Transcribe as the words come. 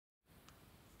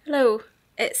Hello,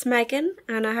 it's Megan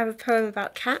and I have a poem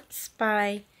about cats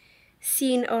by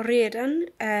Seán o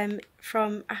Ríordáin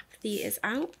from Apathy is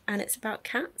Out, and it's about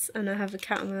cats and I have a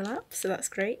cat on my lap, so that's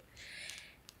great.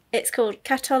 It's called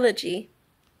Catology.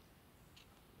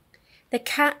 The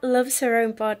cat loves her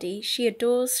own body, she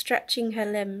adores stretching her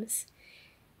limbs.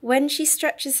 When she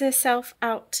stretches herself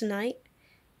out tonight,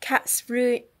 cats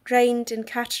rained in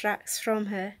cataracts from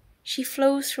her. She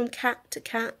flows from cat to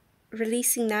cat,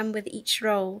 releasing them with each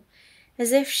roll,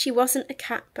 as if she wasn't a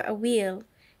cat but a wheel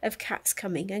of cats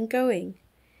coming and going.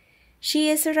 She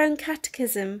is her own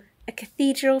catechism, a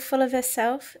cathedral full of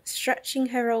herself, stretching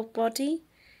her old body,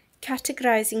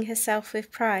 categorizing herself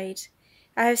with pride.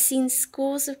 I have seen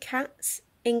scores of cats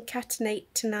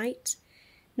incatenate tonight.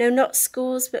 No, not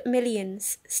scores but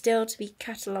millions, still to be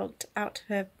catalogued out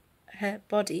of her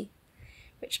body.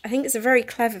 Which I think is a very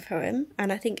clever poem,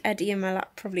 and I think Eddie in my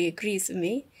lap probably agrees with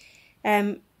me.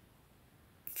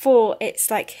 For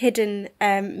its like hidden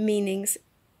meanings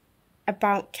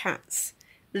about cats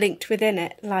linked within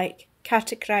it, like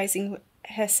categorizing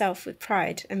herself with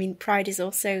pride. I mean, pride is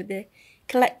also the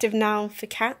collective noun for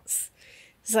cats.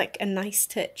 It's like a nice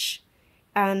touch,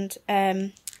 and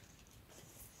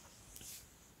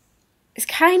it's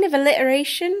kind of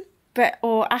alliteration,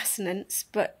 or assonance,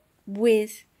 but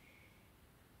with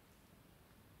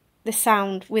the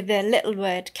sound, with the little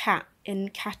word cat in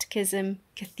catechism,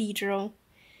 cathedral.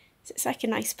 So it's like a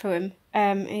nice poem.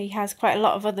 He has quite a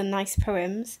lot of other nice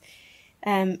poems,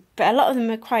 but a lot of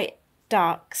them are quite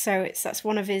dark, so that's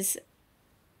one of his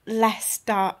less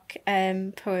dark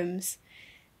poems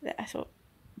that I thought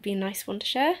would be a nice one to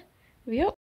share. Here we go.